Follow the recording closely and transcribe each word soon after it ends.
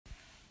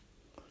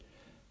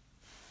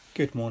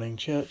Good morning,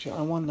 church.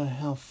 I wonder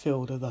how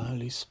filled of the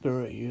Holy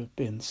Spirit you have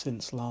been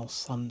since last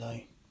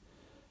Sunday.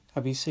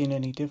 Have you seen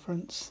any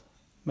difference?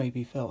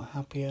 Maybe felt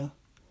happier,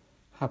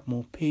 had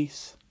more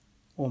peace,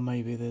 or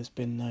maybe there's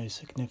been no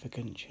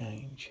significant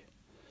change.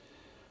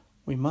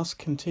 We must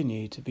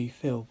continue to be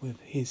filled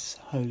with His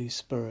Holy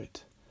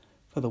Spirit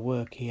for the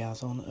work He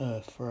has on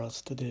earth for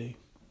us to do.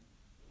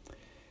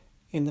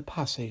 In the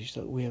passage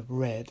that we have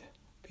read,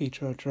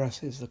 Peter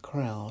addresses the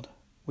crowd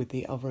with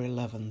the other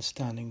 11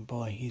 standing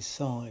by his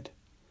side.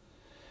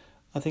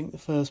 I think the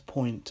first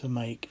point to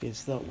make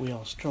is that we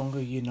are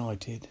stronger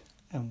united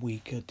and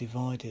weaker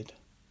divided.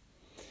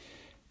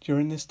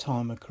 During this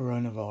time of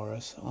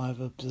coronavirus, I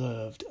have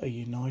observed a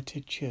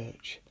united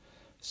church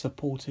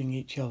supporting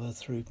each other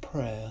through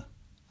prayer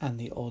and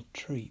the odd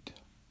treat.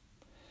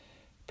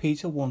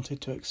 Peter wanted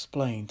to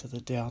explain to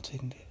the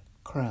doubting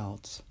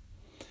crowds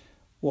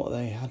what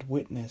they had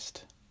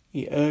witnessed.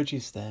 He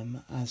urges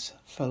them as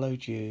fellow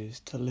Jews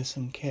to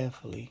listen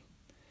carefully.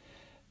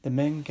 The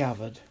men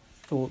gathered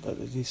thought that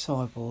the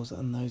disciples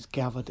and those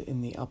gathered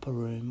in the upper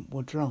room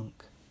were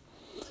drunk.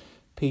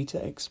 Peter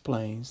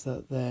explains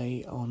that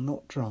they are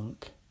not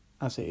drunk,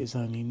 as it is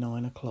only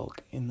 9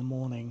 o'clock in the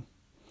morning.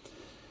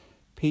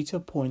 Peter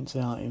points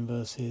out in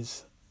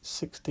verses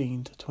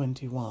 16 to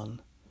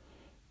 21,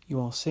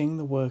 you are seeing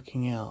the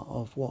working out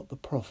of what the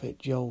prophet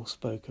Joel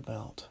spoke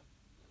about.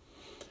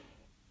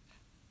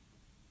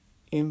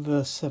 In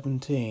verse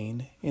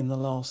 17, in the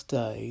last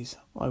days,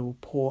 I will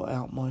pour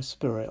out my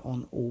spirit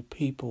on all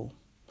people.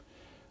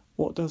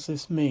 What does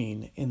this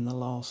mean in the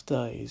last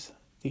days?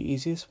 The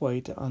easiest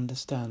way to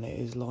understand it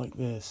is like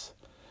this.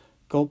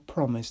 God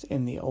promised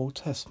in the Old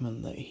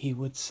Testament that He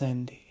would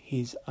send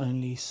His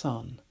only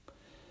Son,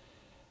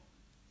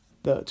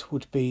 that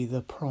would be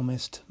the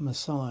promised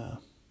Messiah.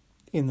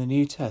 In the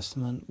New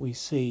Testament, we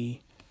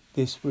see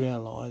this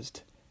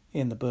realized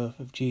in the birth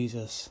of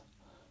Jesus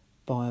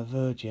by a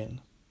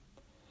virgin,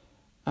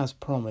 as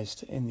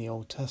promised in the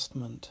Old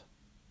Testament.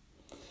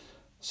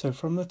 So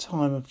from the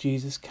time of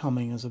Jesus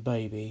coming as a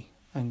baby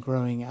and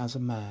growing as a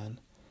man,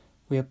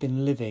 we have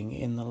been living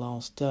in the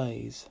last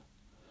days.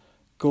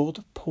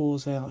 God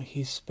pours out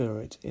His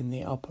Spirit in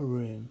the upper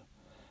room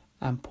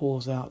and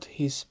pours out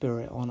His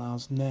Spirit on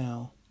us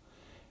now.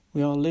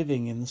 We are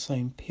living in the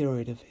same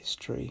period of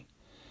history,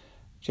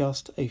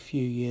 just a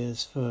few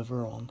years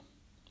further on.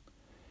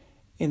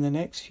 In the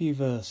next few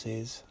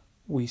verses,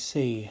 we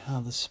see how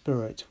the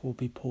Spirit will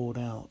be poured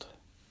out.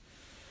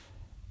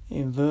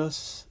 In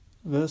verses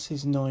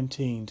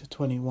 19 to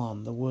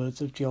 21, the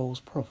words of Joel's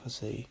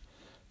prophecy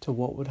to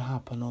what would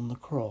happen on the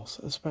cross,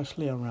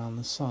 especially around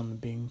the sun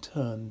being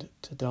turned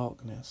to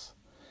darkness.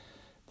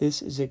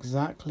 This is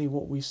exactly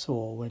what we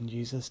saw when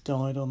Jesus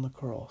died on the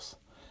cross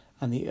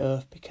and the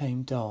earth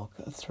became dark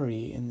at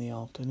 3 in the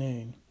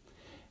afternoon.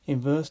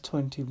 In verse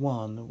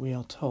 21, we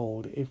are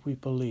told if we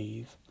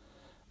believe,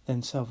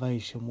 then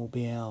salvation will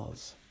be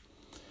ours.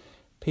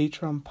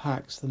 Peter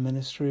unpacks the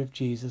ministry of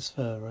Jesus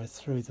further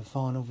through the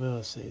final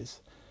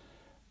verses,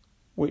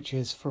 which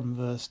is from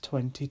verse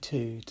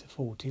 22 to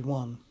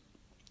 41.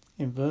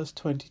 In verse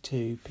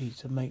 22,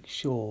 Peter makes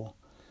sure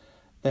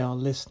they are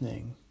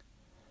listening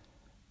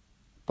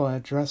by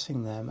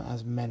addressing them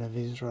as men of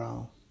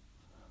Israel.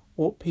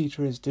 What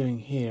Peter is doing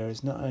here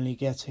is not only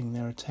getting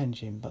their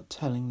attention, but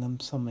telling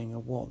them something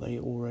of what they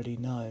already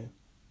know.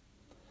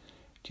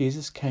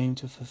 Jesus came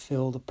to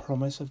fulfill the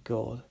promise of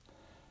God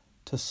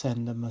to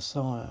send a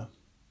Messiah.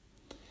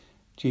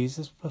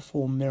 Jesus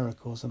performed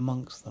miracles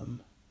amongst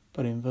them,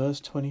 but in verse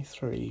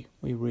 23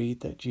 we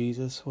read that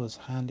Jesus was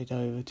handed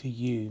over to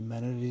you,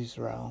 men of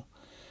Israel,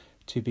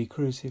 to be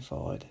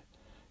crucified.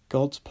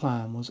 God's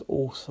plan was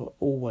also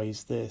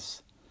always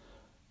this,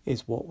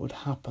 is what would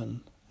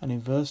happen. And in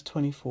verse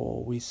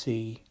 24 we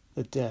see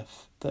that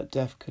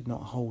death could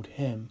not hold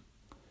Him.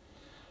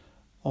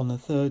 On the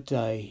third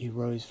day He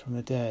rose from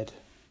the dead.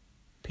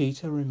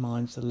 Peter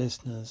reminds the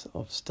listeners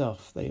of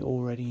stuff they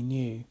already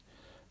knew,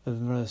 of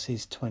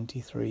verses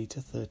 23 to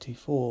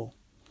 34.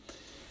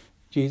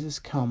 Jesus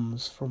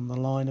comes from the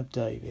line of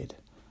David,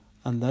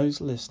 and those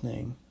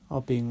listening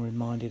are being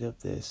reminded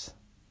of this.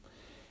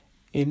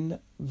 In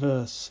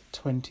verse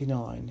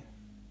 29,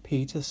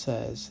 Peter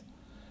says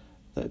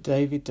that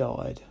David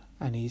died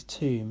and his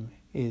tomb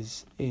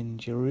is in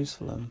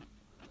Jerusalem.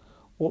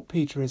 What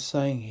Peter is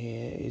saying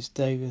here is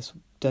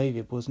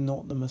David was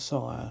not the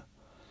Messiah,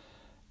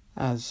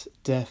 as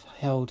death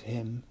held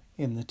him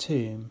in the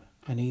tomb,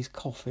 and his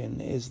coffin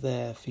is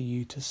there for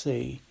you to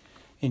see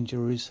in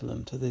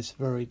Jerusalem to this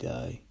very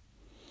day.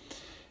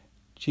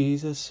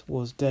 Jesus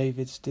was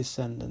David's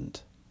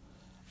descendant,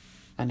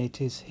 and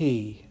it is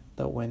He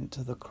that went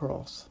to the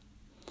cross,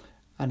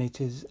 and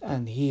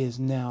He is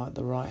now at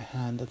the right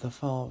hand of the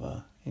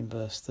Father in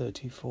verse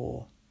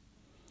 34.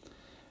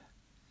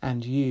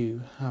 And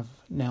you have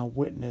now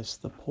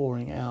witnessed the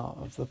pouring out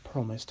of the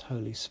promised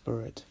Holy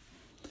Spirit.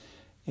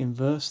 In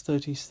verse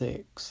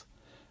 36,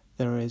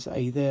 there is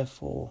a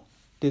therefore.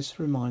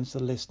 This reminds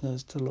the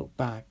listeners to look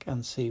back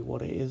and see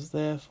what it is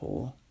there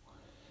for.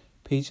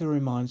 Peter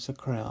reminds the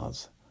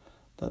crowds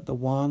that the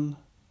one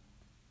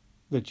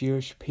the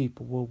Jewish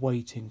people were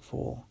waiting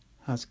for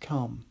has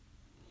come.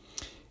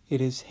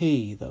 It is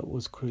he that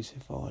was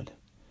crucified.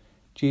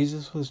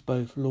 Jesus was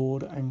both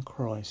Lord and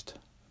Christ,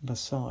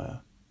 Messiah,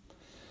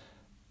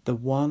 the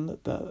one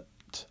that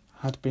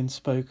had been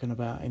spoken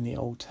about in the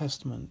Old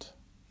Testament.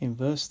 In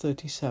verse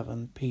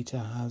 37, Peter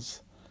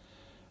has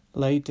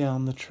laid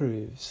down the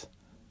truths,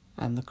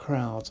 and the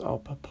crowds are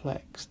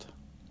perplexed.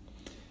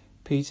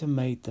 Peter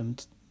made them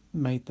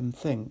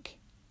think,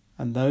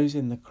 and those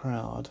in the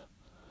crowd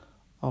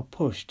are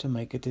pushed to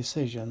make a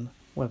decision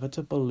whether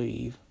to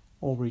believe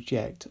or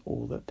reject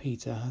all that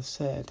Peter has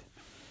said.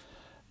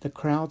 The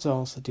crowds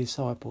ask the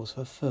disciples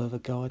for further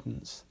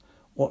guidance.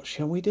 What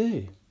shall we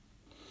do?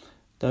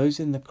 Those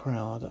in the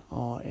crowd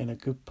are in a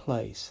good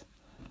place,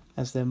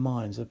 as their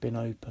minds have been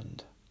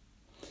opened.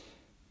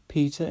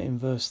 Peter in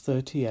verse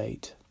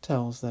 38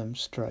 tells them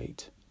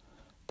straight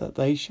that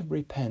they should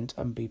repent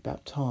and be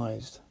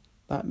baptized.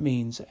 That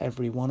means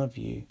every one of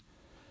you.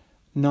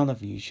 None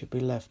of you should be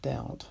left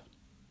out.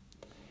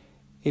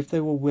 If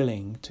they were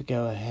willing to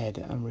go ahead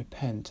and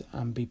repent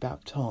and be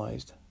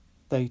baptized,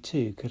 they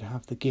too could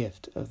have the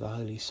gift of the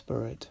Holy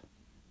Spirit,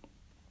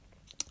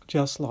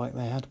 just like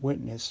they had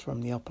witnessed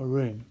from the upper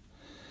room.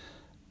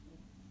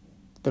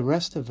 The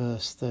rest of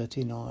verse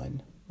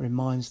 39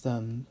 reminds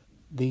them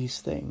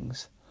these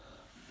things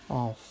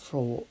are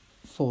for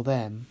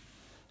them,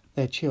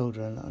 their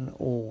children, and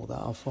all that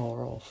are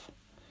far off.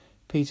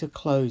 Peter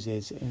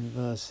closes in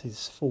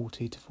verses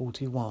 40 to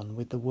 41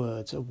 with the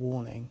words of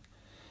warning,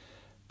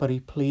 but he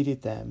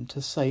pleaded them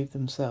to save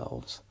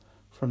themselves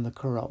from the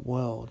corrupt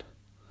world.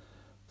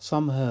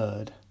 Some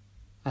heard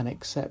and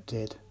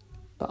accepted,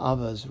 but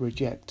others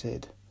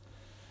rejected.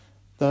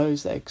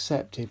 Those that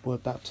accepted were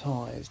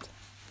baptized,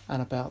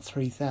 and about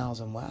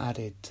 3,000 were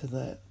added to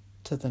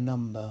the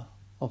number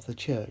of the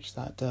church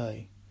that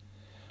day.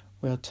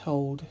 We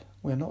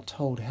are not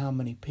told how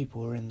many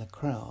people were in the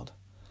crowd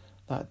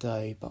that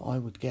day, but I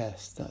would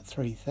guess that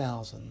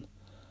 3,000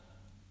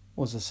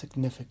 was a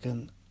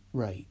significant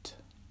rate.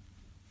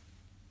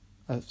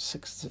 A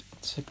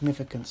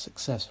significant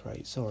success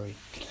rate,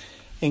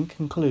 In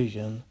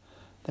conclusion,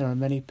 there are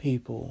many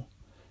people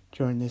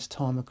during this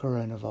time of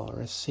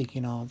coronavirus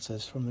seeking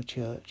answers from the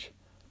church.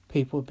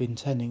 People have been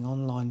attending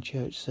online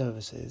church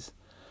services,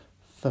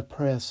 for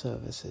prayer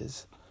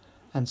services,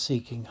 and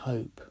seeking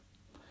hope.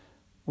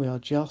 We are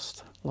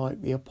just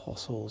like the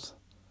apostles.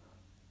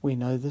 We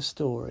know the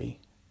story.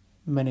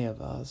 Many of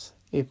us,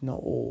 if not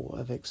all,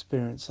 have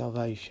experienced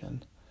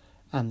salvation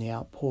and the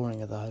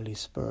outpouring of the Holy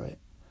Spirit.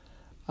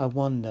 I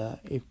wonder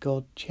if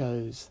God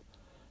chose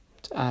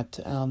to add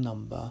to our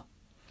number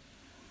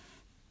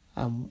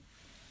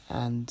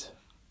and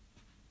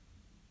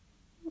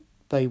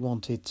they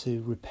wanted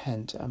to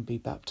repent and be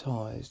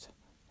baptized.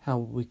 How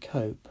will we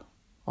cope?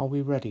 Are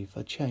we ready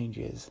for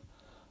changes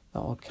that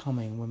are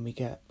coming when we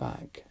get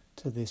back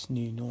to this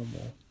new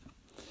normal?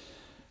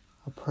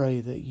 I pray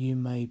that you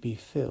may be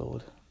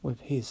filled with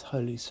His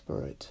Holy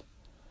Spirit,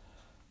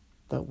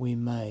 that we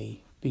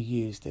may be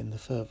used in the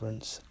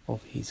furtherance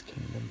of His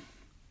kingdom.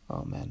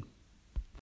 Amen.